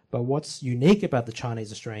 But what's unique about the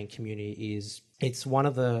Chinese Australian community is it's one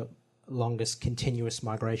of the longest continuous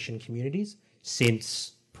migration communities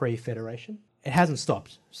since pre-Federation. It hasn't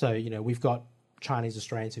stopped. So, we've got Chinese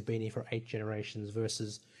Australians who've been here for 8 generations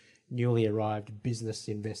versus newly arrived business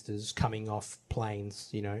investors coming off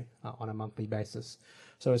planes, on a monthly basis.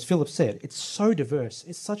 So as Philip said, it's so diverse.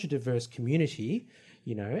 It's such a diverse community,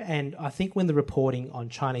 and I think when the reporting on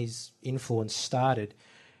Chinese influence started,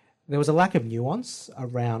 there was a lack of nuance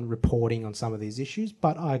around reporting on some of these issues,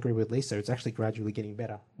 but I agree with Lisa, it's actually gradually getting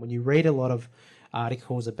better. When you read a lot of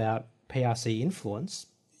articles about PRC influence,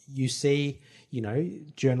 you see,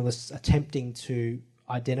 journalists attempting to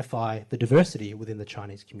identify the diversity within the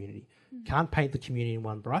Chinese community. Can't paint the community in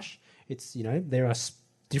one brush. It's, there are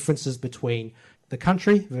differences between the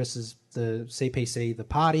country versus the CPC, the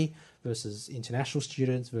party, versus international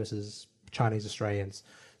students versus Chinese Australians.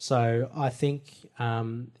 So I think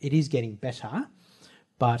it is getting better,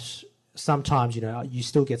 but sometimes, you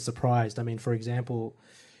still get surprised. I mean, for example,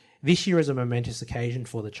 this year is a momentous occasion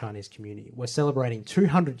for the Chinese community. We're celebrating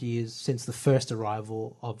 200 years since the first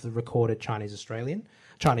arrival of the recorded Chinese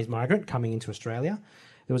migrant coming into Australia.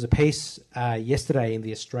 There was a piece yesterday in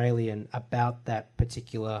The Australian about that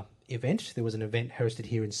particular event. There was an event hosted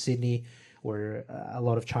here in Sydney where a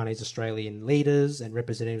lot of Chinese Australian leaders and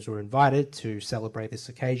representatives were invited to celebrate this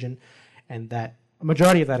occasion, and that a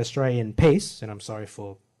majority of that Australian piece, and I'm sorry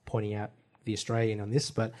for pointing out The Australian on this,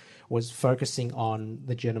 but was focusing on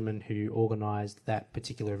the gentleman who organised that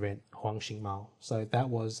particular event, Huang Xingmao. So that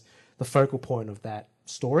was the focal point of that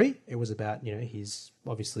story. It was about, his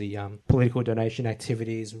obviously political donation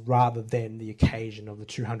activities rather than the occasion of the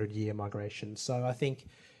 200-year migration. So I think,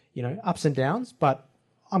 ups and downs, but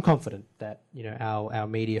I'm confident that, our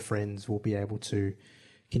media friends will be able to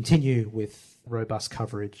continue with robust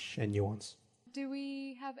coverage and nuance. Do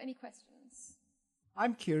we have any questions?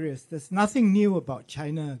 I'm curious. There's nothing new about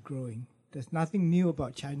China growing. There's nothing new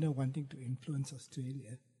about China wanting to influence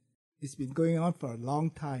Australia. It's been going on for a long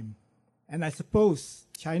time. And I suppose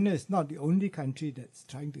China is not the only country that's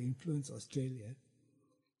trying to influence Australia.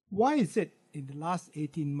 Why is it in the last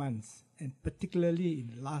 18 months, and particularly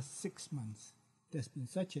in the last 6 months, there's been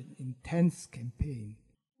such an intense campaign?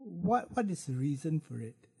 What is the reason for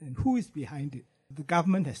it, and who is behind it? The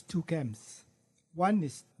government has 2 camps. One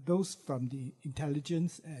is those from the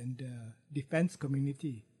intelligence and defense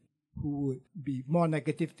community who would be more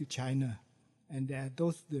negative to China. And there are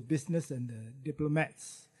those, the business and the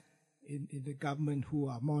diplomats in the government who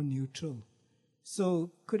are more neutral.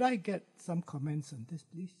 So could I get some comments on this,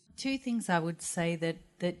 please? 2 things I would say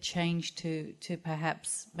that changed to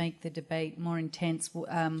perhaps make the debate more intense.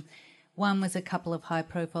 One was a couple of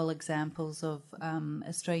high-profile examples of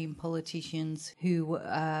Australian politicians who,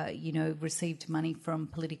 received money from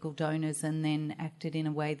political donors and then acted in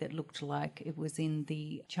a way that looked like it was in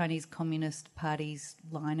the Chinese Communist Party's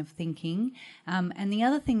line of thinking. And the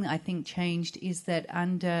other thing that I think changed is that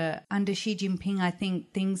under Xi Jinping, I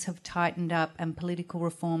think things have tightened up and political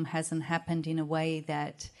reform hasn't happened in a way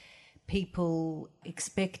that people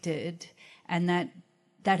expected, and that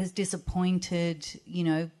has disappointed,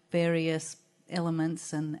 various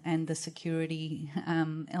elements and the security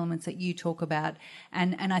elements that you talk about.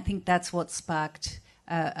 And I think that's what sparked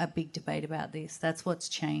a big debate about this. That's what's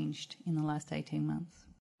changed in the last 18 months.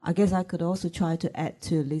 I guess I could also try to add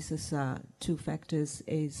to Lisa's two factors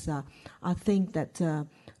is I think that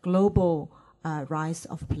global rise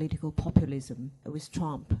of political populism with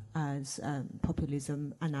Trump as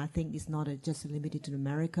populism, and I think it's not just limited to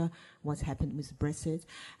America, what's happened with Brexit.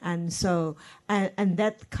 And so, and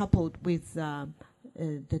that coupled with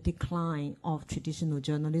the decline of traditional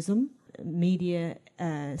journalism, media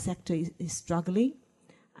sector is struggling.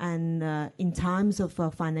 And in times of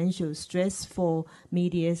financial stress for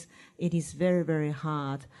medias, it is very, very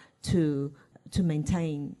hard to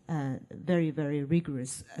maintain very, very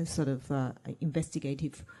rigorous sort of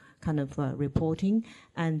investigative kind of reporting.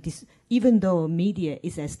 And this, even though media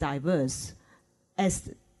is as diverse as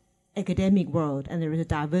the academic world, and there is a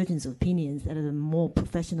divergence of opinions that are more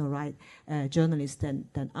professional journalists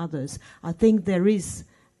than others, I think there is,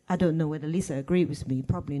 I don't know whether Lisa agrees with me,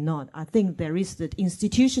 probably not, I think there is the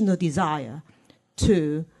institutional desire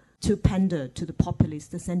to pander to the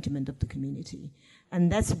populist, the sentiment of the community. And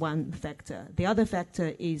that's one factor. The other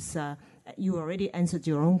factor is you already answered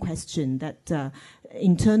your own question, that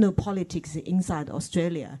internal politics inside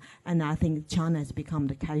Australia, and I think China has become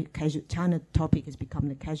the China topic has become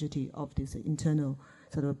the casualty of this internal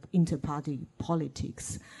sort of inter-party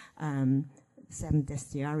politics. Sam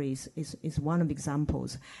Dastyari is one of the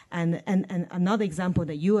examples. And another example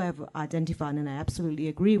that you have identified, and I absolutely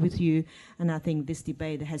agree with you, and I think this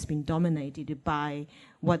debate has been dominated by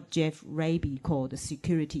what Jeff Raby called the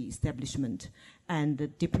security establishment, and the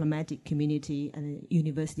diplomatic community and the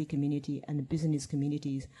university community and the business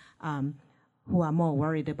communities who are more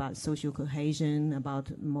worried about social cohesion, about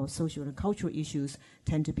more social and cultural issues,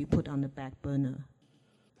 tend to be put on the back burner.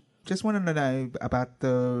 Just wanted to know about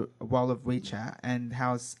the role of WeChat and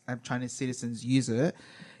how Chinese citizens use it.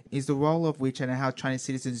 Is the role of WeChat and how Chinese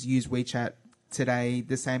citizens use WeChat today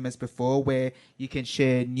the same as before, where you can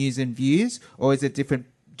share news and views, or is it different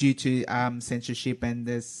due to censorship and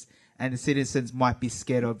the citizens might be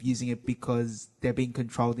scared of using it because they're being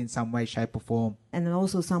controlled in some way, shape or form? And then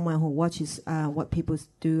also someone who watches what people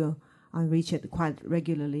do on WeChat quite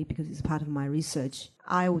regularly because it's part of my research.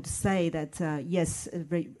 I would say that yes,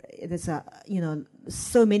 there's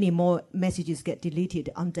so many more messages get deleted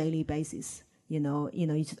on daily basis. You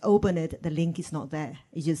just open it, the link is not there.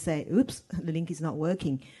 You just say, "Oops, the link is not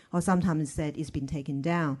working," or sometimes it said it's been taken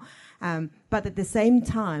down. But at the same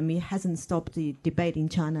time, it hasn't stopped the debate in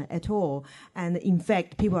China at all. And in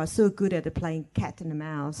fact, people are so good at playing cat and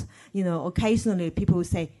mouse. Occasionally people will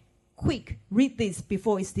say, "Quick, read this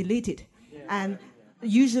before it's deleted," and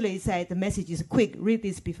usually say the message is quick, read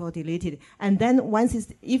this before deleted. And then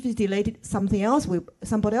if it's deleted, somebody else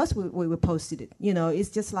will post it. It's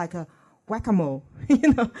just like a whack-a-mole.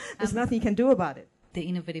 There's nothing you can do about it. The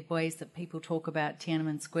innovative ways that people talk about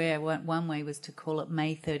Tiananmen Square, one way was to call it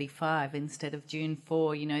May 35 instead of June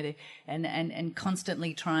 4, and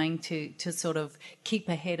constantly trying to sort of keep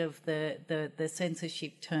ahead of the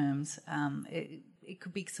censorship terms. It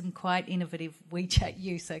could be some quite innovative WeChat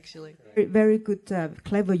use, actually. Very good,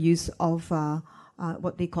 clever use of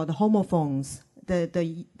what they call the homophones,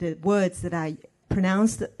 the words that are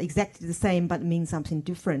pronounced exactly the same but mean something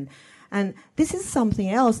different. And this is something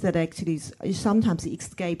else that actually sometimes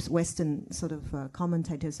escapes Western sort of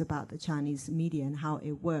commentators about the Chinese media and how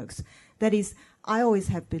it works. That is, I always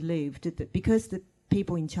have believed that because the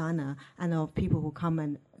people in China and people who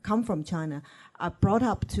come from China are brought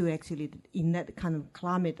up to actually in that kind of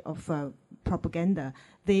climate of propaganda,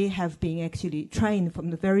 they have been actually trained from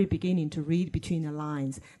the very beginning to read between the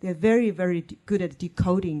lines. They're very, very good at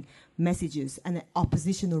decoding messages and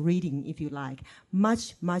oppositional reading, if you like,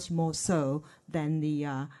 much, much more so than the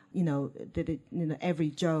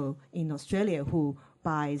average Joe in Australia who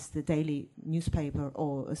buys the daily newspaper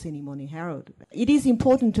or a Sydney Morning Herald. It is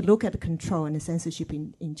important to look at the control and the censorship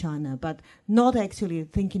in China, but not actually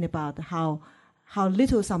thinking about how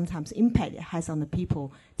little sometimes impact it has on the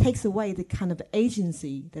people, takes away the kind of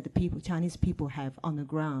agency that Chinese people have on the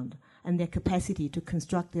ground and their capacity to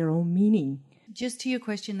construct their own meaning. Just to your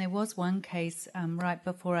question, there was one case right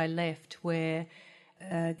before I left where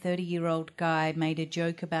a 30-year-old guy made a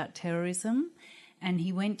joke about terrorism and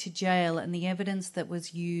he went to jail, and the evidence that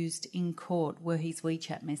was used in court were his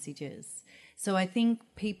WeChat messages. So I think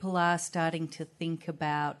people are starting to think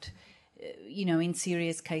about, in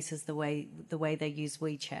serious cases, the way they use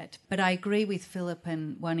WeChat. But I agree with Philip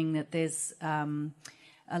and wanting that there's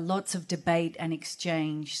lots of debate and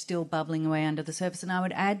exchange still bubbling away under the surface. And I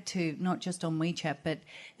would add to, not just on WeChat, but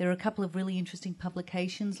there are a couple of really interesting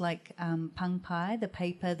publications like Peng Pai, the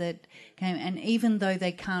paper that came, and even though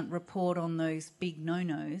they can't report on those big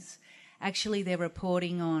no-nos, actually they're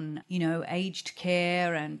reporting on, aged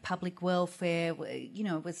care and public welfare.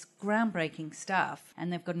 It was groundbreaking stuff.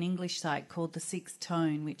 And they've got an English site called The Sixth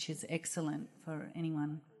Tone, which is excellent for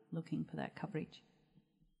anyone looking for that coverage.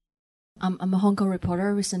 I'm a Hong Kong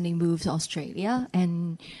reporter, recently moved to Australia,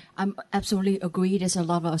 and I'm absolutely agree there's a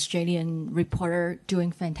lot of Australian reporter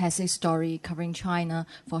doing fantastic story covering China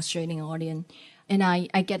for Australian audience. And I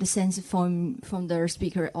get a sense from the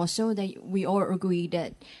speaker also that we all agree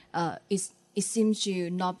that it seems to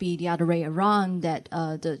not be the other way around, that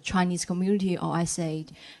the Chinese community, or I say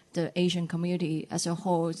the Asian community as a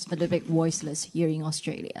whole, is a little bit voiceless here in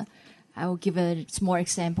Australia. I will give a small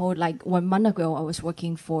example. Like 1 month ago, I was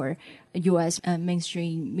working for U.S.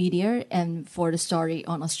 Mainstream media and for the story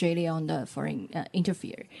on Australia on the foreign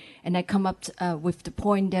interfere. And I come up with the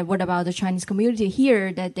point that what about the Chinese community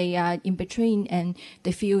here, that they are in between and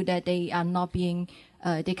they feel that they are not being,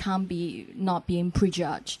 they can't be not being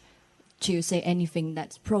prejudged to say anything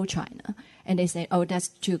that's pro-China. And they say, oh, that's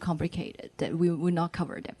too complicated, that we will not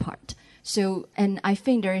cover that part. So, and I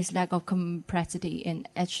think there is lack of complexity and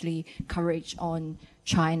actually courage on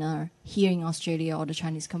China here in Australia or the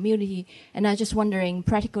Chinese community. And I'm just wondering,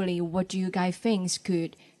 practically, what do you guys think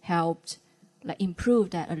could help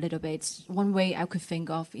improve that a little bit? One way I could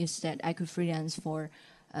think of is that I could freelance for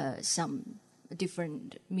some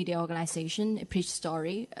different media organization, a preach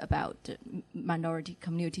story about the minority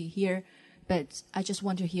community here. But I just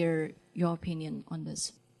want to hear your opinion on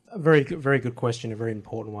this. A very good question, a very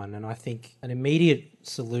important one. And I think an immediate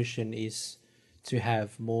solution is to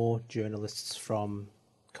have more journalists from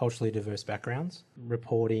culturally diverse backgrounds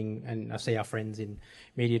reporting. And I see our friends in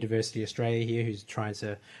Media Diversity Australia here who's trying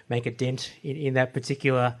to make a dent in that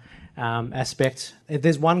particular aspect.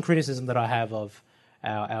 There's one criticism that I have of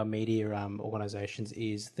our media organisations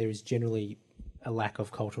is there is generally a lack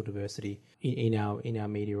of cultural diversity in our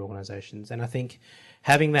media organisations. And I think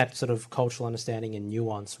having that sort of cultural understanding and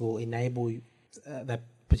nuance will enable that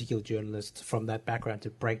particular journalist from that background to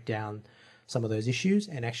break down some of those issues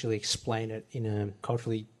and actually explain it in a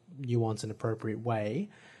culturally nuanced and appropriate way.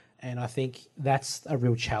 And I think that's a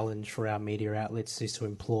real challenge for our media outlets, is to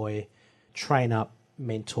employ, train up,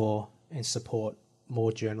 mentor and support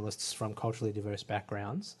more journalists from culturally diverse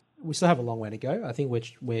backgrounds. We still have a long way to go. I think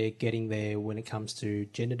we're getting there when it comes to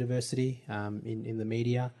gender diversity in the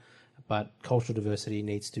media, but cultural diversity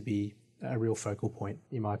needs to be a real focal point,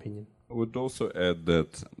 in my opinion. I would also add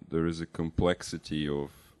that there is a complexity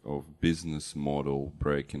of business model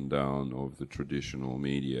breaking down of the traditional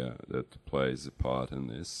media that plays a part in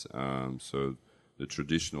this. So the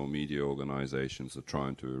traditional media organizations are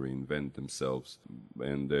trying to reinvent themselves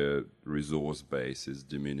and their resource base is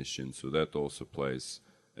diminishing. So that also plays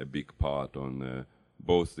a big part on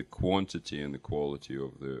both the quantity and the quality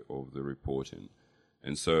of the reporting.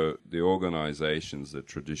 And so the organizations that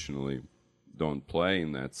traditionally don't play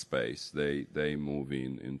in that space, they move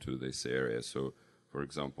into this area. So, for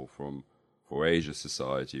example, for Asia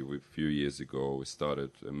Society, a few years ago, we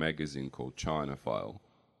started a magazine called China File.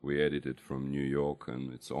 We edit it from New York,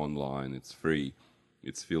 and it's online, it's free,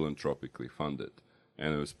 it's philanthropically funded.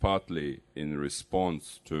 And it was partly in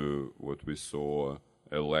response to what we saw,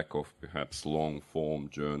 a lack of perhaps long-form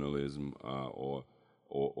journalism or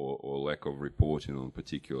lack of reporting on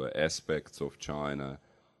particular aspects of China,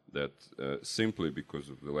 that simply because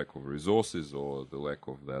of the lack of resources or the lack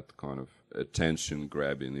of that kind of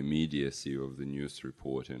attention-grabbing immediacy of the news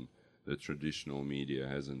reporting, the traditional media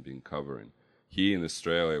hasn't been covering. Here in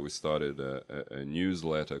Australia, we started a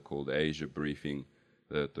newsletter called Asia Briefing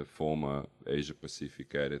that the former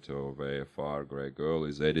Asia-Pacific editor of AFR, Greg Earle,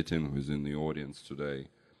 is editing, who's in the audience today.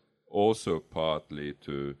 Also partly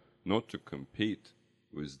not to compete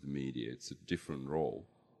with the media, it's a different role,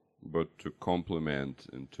 but to complement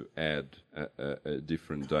and to add a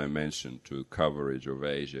different dimension to coverage of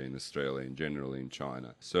Asia in Australia and generally in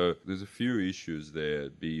China. So there's a few issues there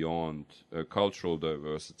beyond cultural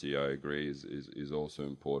diversity. I agree is also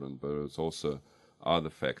important, but it's also other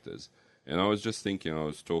factors. And I was just thinking, I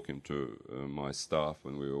was talking to my staff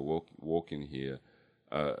when we were walking here,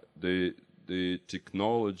 the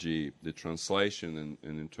technology, the translation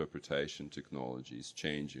and interpretation technology is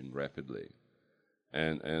changing rapidly.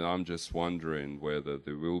 And I'm just wondering whether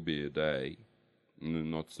there will be a day in the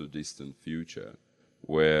not so distant future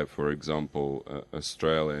where, for example,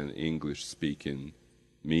 Australian English-speaking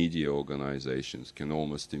media organizations can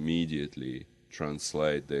almost immediately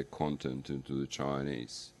translate their content into the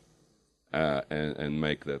Chinese and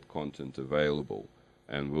make that content available.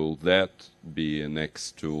 And will that be a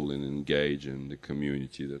next tool in engaging the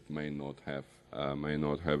community that may not have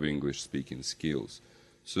English-speaking skills?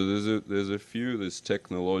 So there's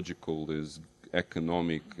technological, there's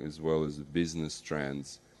economic as well as business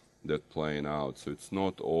trends that playing out. So it's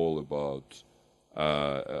not all about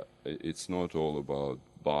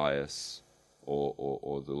bias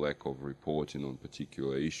or the lack of reporting on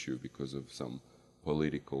particular issue because of some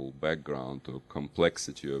political background or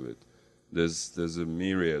complexity of it. There's a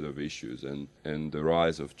myriad of issues, and the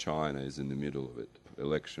rise of China is in the middle of it.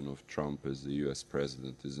 Election of Trump as the US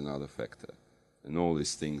president is another factor. And all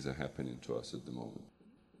these things are happening to us at the moment.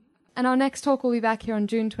 And our next talk will be back here on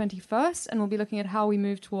June 21st, and we'll be looking at how we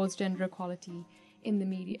move towards gender equality in the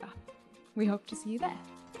media. We hope to see you there.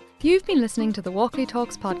 You've been listening to the Walkley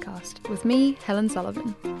Talks podcast with me, Helen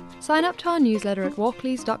Sullivan. Sign up to our newsletter at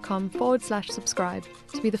walkleys.com/subscribe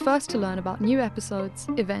to be the first to learn about new episodes,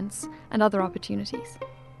 events, and other opportunities.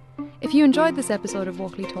 If you enjoyed this episode of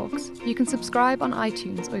Walkley Talks, you can subscribe on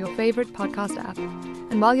iTunes or your favourite podcast app.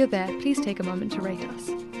 And while you're there, please take a moment to rate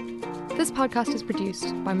us. This podcast is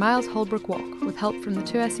produced by Miles Holbrook Walk with help from the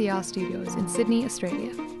 2SER studios in Sydney,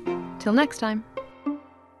 Australia. Till next time.